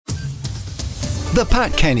The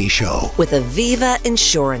Pat Kenny Show with Aviva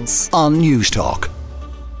Insurance on Newstalk.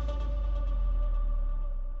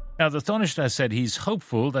 Now, the Taoiseach said he's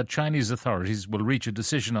hopeful that Chinese authorities will reach a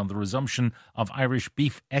decision on the resumption of Irish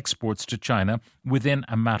beef exports to China within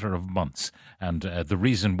a matter of months. And the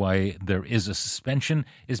reason why there is a suspension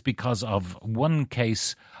is because of one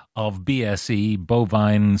case of BSE,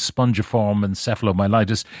 bovine spongiform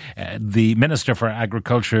encephalomyelitis. The Minister for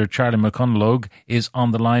Agriculture, Charlie McConalogue, is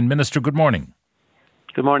on the line. Minister, good morning.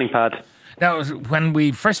 Good morning, Pat. Now, when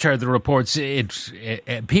we first heard the reports, it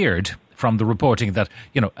appeared from the reporting that,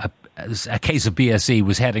 a case of BSE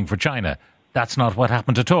was heading for China. That's not what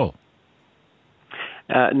happened at all.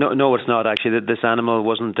 No, it's not actually. This animal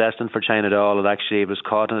wasn't destined for China at all. It was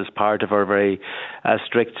caught as part of our very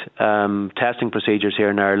strict testing procedures here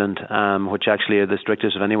in Ireland, which actually are the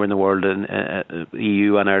strictest of anywhere in the world. And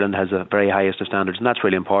EU and Ireland has the very highest of standards, and that's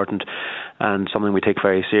really important and something we take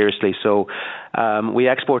very seriously. So we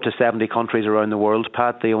export to 70 countries around the world,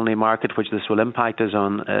 Pat. The only market which this will impact us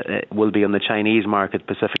on will be on the Chinese market,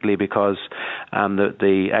 specifically because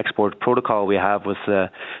the export protocol we have with the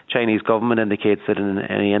Chinese government indicates that in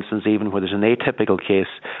any instance, even where there's an atypical case,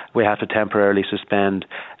 we have to temporarily suspend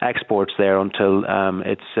exports there until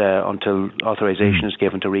authorization is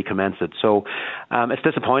given to recommence it. So it's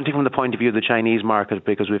disappointing from the point of view of the Chinese market,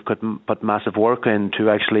 because we've put massive work into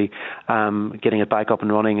actually getting it back up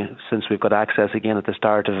and running since we've got access again at the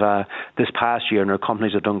start of this past year, and our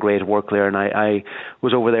companies have done great work there. And I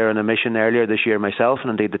was over there on a mission earlier this year myself, and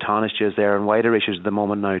indeed the Taoiseach is there on wider issues at the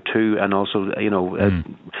moment now too, and also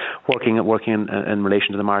working in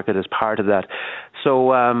relation to the market as part of that.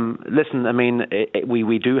 So listen, I mean,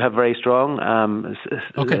 we do have very strong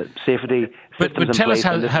safety systems in tell place,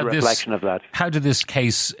 us and this is a reflection of that. How did this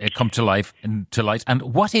case come to light, and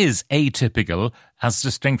what is atypical as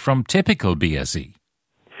distinct from typical BSE?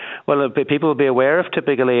 Well, people will be aware of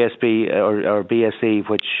typical ASB or BSE,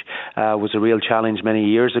 which was a real challenge many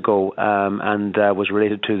years ago, and was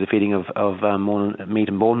related to the feeding of meat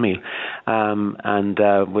and bone meal, and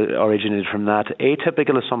originated from that.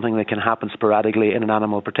 Atypical is something that can happen sporadically in an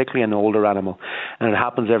animal, particularly an older animal, and it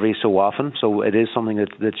happens every so often. So it is something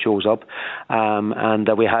that shows up, and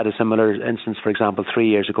we had a similar instance, for example, 3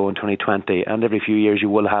 years ago in 2020. And every few years you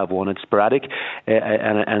will have one. It's sporadic,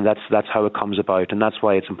 and that's how it comes about, and that's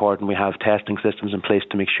why it's important we have testing systems in place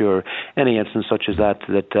to make sure any instance such as that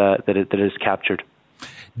is captured.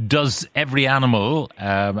 Does every animal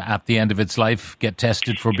at the end of its life get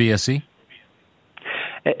tested for BSE?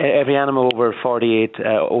 Every animal over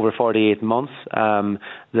 48 months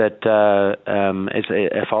that is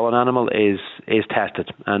a fallen animal is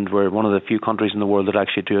tested, and we're one of the few countries in the world that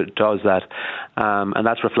actually does that, and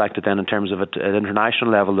that's reflected then in terms of at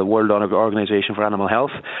international level. The World Organization for Animal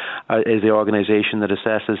Health is the organisation that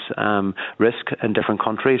assesses risk in different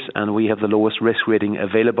countries, and we have the lowest risk rating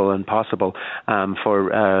available and possible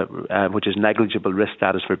which is negligible risk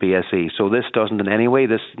status for BSE. So this doesn't in any way,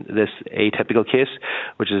 this atypical case,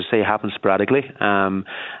 which is, say, happens sporadically,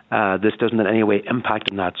 this doesn't in any way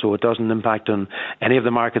impact on that. So it doesn't impact on any of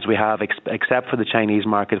the markets we have, except for the Chinese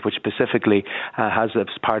market, which specifically has as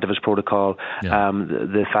part of its protocol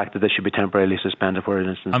the fact that this should be temporarily suspended for an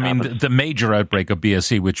instance. I mean, the major outbreak of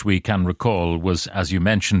BSE, which we can recall, was, as you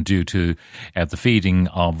mentioned, due to the feeding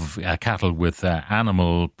of cattle with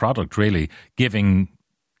animal product, really giving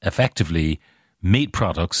effectively meat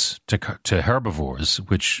products to herbivores,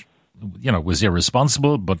 which was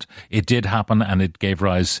irresponsible, but it did happen, and it gave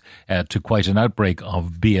rise to quite an outbreak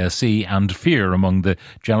of BSE and fear among the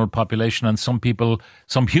general population. And some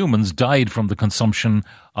humans died from the consumption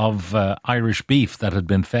of Irish beef that had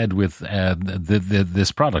been fed with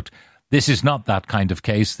this product. This is not that kind of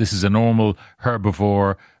case. This is a normal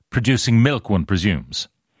herbivore producing milk, one presumes.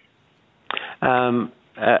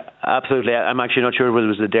 Absolutely. I'm actually not sure whether it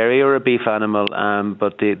was a dairy or a beef animal,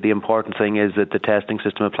 but the important thing is that the testing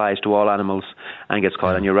system applies to all animals and gets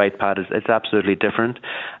caught. And you're right, Pat, it's absolutely different.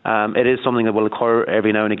 It is something that will occur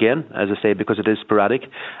every now and again, as I say, because it is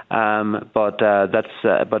sporadic. But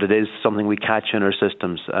it is something we catch in our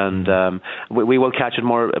systems, and we will catch it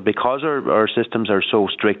more because our systems are so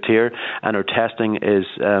strict here, and our testing is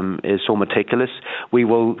so meticulous. We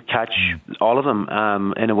will catch all of them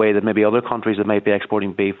in a way that maybe other countries that might be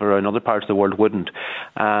exporting beef or in other parts of the world wouldn't.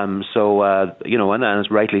 And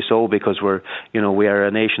it's rightly so, because we are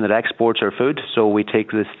a nation that exports our food, so we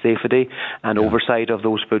take the safety and oversight of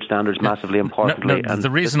those food standards massively importantly. And the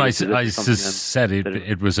reason I said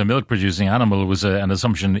it was a milk-producing animal was an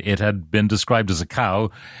assumption. It had been described as a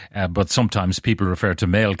cow, but sometimes people refer to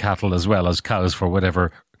male cattle as well as cows for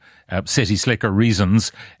whatever city slicker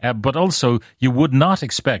reasons, but also you would not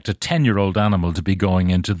expect a 10-year-old animal to be going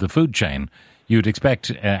into the food chain. You'd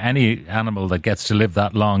expect any animal that gets to live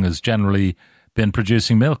that long has generally been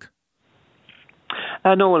producing milk.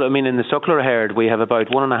 No, well, I mean, in the suckler herd, we have about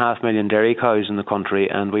 1.5 million dairy cows in the country,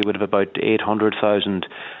 and we would have about 800,000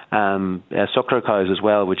 suckler cows as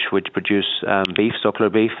well, which produce beef,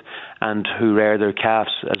 suckler beef, and who rear their calves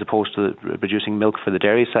as opposed to producing milk for the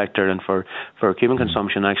dairy sector and for human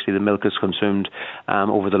consumption. Actually, the milk is consumed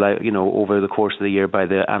over the course of the year by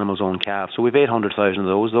the animal's own calf. So we've 800,000 of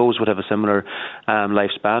those. Those would have a similar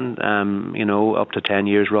lifespan, up to 10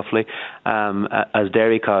 years roughly, as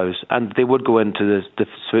dairy cows, and they would go into the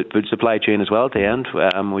food supply chain as well at the end.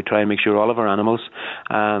 We try and make sure all of our animals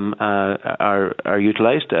are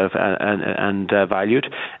utilised and valued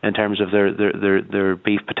in terms of their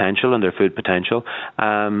beef potential and their food potential,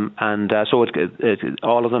 so it's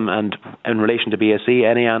all of them. And in relation to BSE,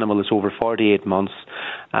 any animal that's over 48 months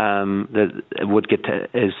that would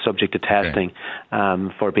is subject to testing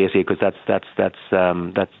for BSE, because that's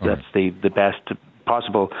the best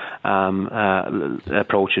possible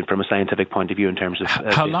approach from a scientific point of view in terms of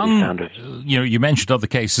how long standards. You mentioned other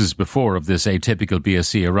cases before of this atypical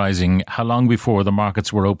BSE arising. How long before the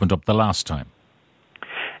markets were opened up the last time?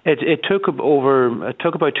 It took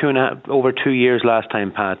about 2 years last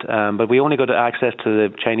time, Pat. But we only got access to the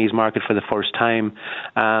Chinese market for the first time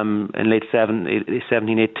in late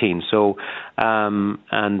 17-18. So,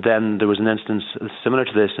 and then there was an instance similar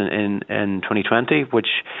to this in 2020, which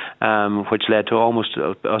led to almost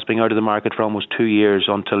us being out of the market for almost 2 years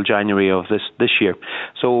until January of this year.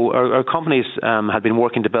 So our companies had been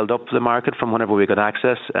working to build up the market from whenever we got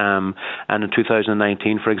access. And in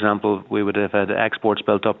 2019, for example, we would have had exports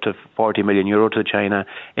built up to 40 million euro to China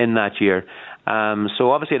in that year.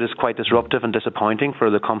 So obviously it is quite disruptive and disappointing for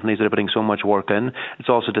the companies that are putting so much work in. It's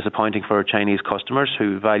also disappointing for our Chinese customers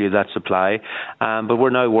who value that supply. But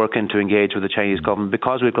we're now working to engage with the Chinese government.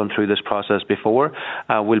 Because we've gone through this process before,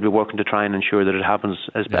 we'll be working to try and ensure that it happens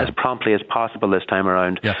as promptly as possible this time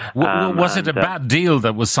around. Yeah. Was it a bad deal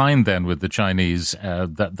that was signed then with the Chinese,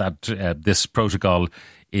 that this protocol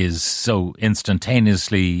is so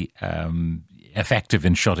instantaneously effective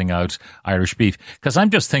in shutting out Irish beef? Because I'm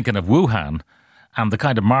just thinking of Wuhan and the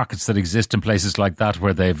kind of markets that exist in places like that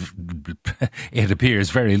where it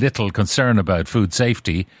appears, very little concern about food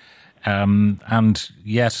safety. And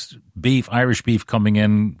yet Irish beef coming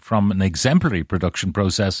in from an exemplary production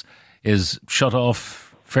process is shut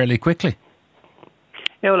off fairly quickly.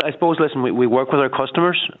 Yeah, well, I suppose, listen, we work with our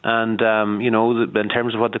customers, and, in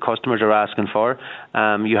terms of what the customers are asking for,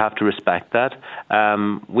 you have to respect that.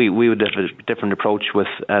 We would have a different approach with,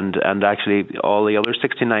 and actually all the other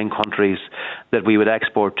 69 countries that we would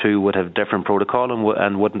export to would have different protocol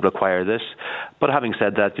and wouldn't require this. But having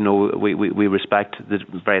said that, we respect the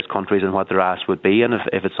various countries and what their ask would be, and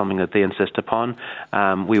if it's something that they insist upon,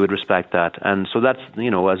 we would respect that. And so that's,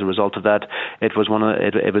 as a result of that, it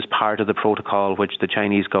was part of the protocol which the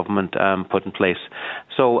Chinese government put in place.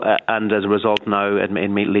 So, and as a result now, it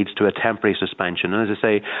leads to a temporary suspension. And as I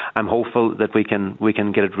say, I'm hopeful that we can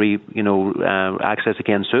get it access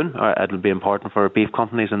again soon. It'll be important for our beef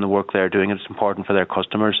companies and the work they're doing. It's important for their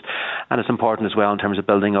customers, and it's important as well in terms of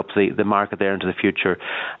building up the market there into the future.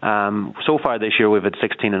 So far this year, we've had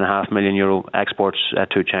 16.5 million euro exports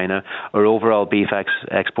to China. Our overall beef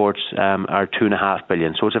exports are 2.5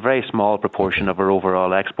 billion. So it's a very small proportion of our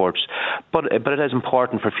overall exports, but it is important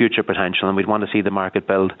for future potential, and we'd want to see the market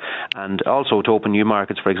build and also to open new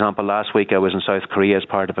markets. For example, last week I was in South Korea as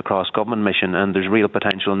part of a cross-government mission, and there's real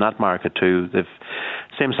potential in that market too. They've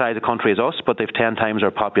same size of country as us, but they've 10 times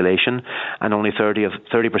our population, and only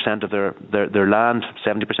 30% of their land,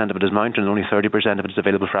 70% of it is mountain, and only 30% of it is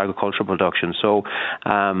available for agricultural production. So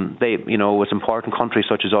it's important countries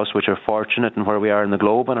such as us, which are fortunate in where we are in the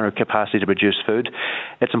globe and our capacity to produce food.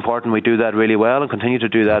 It's important we do that really well and continue to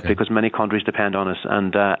do that, because many countries depend on us.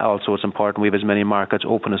 And also it's important we have as many markets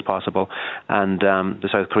open as possible. And the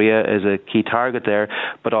South Korea is a key target there,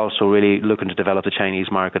 but also really looking to develop the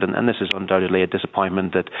Chinese market. And this is undoubtedly a disappointment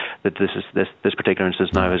that this particular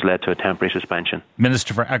instance now has led to a temporary suspension.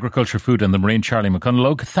 Minister for Agriculture, Food and the Marine, Charlie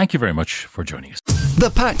McConalogue, thank you very much for joining us. The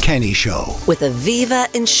Pat Kenny Show with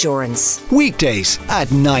Aviva Insurance. Weekdays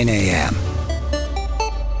at 9 a.m.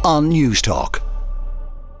 on News Talk.